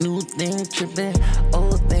thing trippin',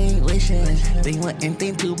 old thing wishing. They want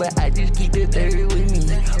anything too, but I just keep the third with me.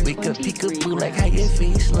 Wake up, peekaboo, like how your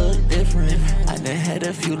face look different. I done had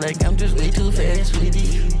a few, like I'm just way too fast with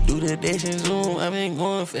it. Do the dash and zoom, I been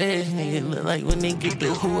going fast, nigga. Look like when they get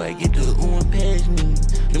the who, I get the ooh and pass me.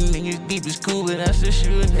 Them niggas deep is cool, but I still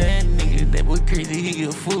shoot that nigga. That boy crazy, he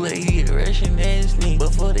a fool, like he a Russian ass nigga.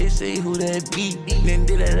 Before they say who that be, then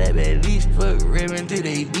did I rap at least. Fuck rapping till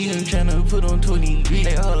they beat him, tryna put on 20 degrees.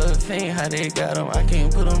 They Hall of Fame, how they got them, I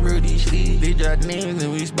can't put on Brody sleeves. They drop names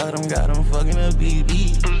and we spot them, got them fucking up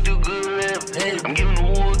BB. Pussy too good, rap. I'm giving the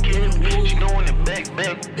war kiss. She doing it back.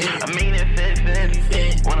 I mean it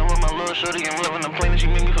fat. When I'm with my little shorty, I'm loving the plane, she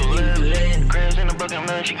make me feel love. Crabs in the bucket, I'm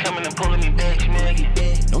done, she coming and pulling me back, she make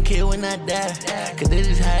it. Don't care when I die, cause that's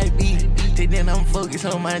just how it be. Till then I'm focused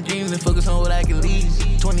on my dreams and focus on what I can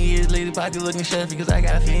leave. 20 years later, pocket looking shuffy cause I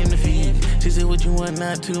got a fam to feed. She said what you want,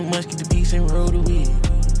 not too much, get the piece and roll the weed.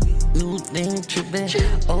 New thing trippin',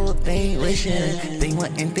 old thing wishing. They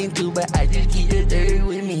want anything too, but I just keep the third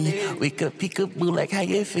with me. Wake up, peekaboo, like how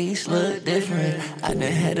your face look different. I done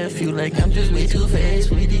had a few, like I'm just way too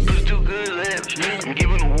fast with it. Pussy too good, rap. I'm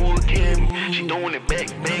giving the war kiss. She doing it back.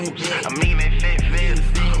 I mean it fat.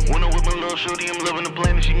 When I'm with my little shorty, I'm loving the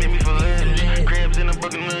planet, she make me feel love. Crabs in the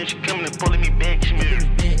bucket, she coming and pulling me back, she make me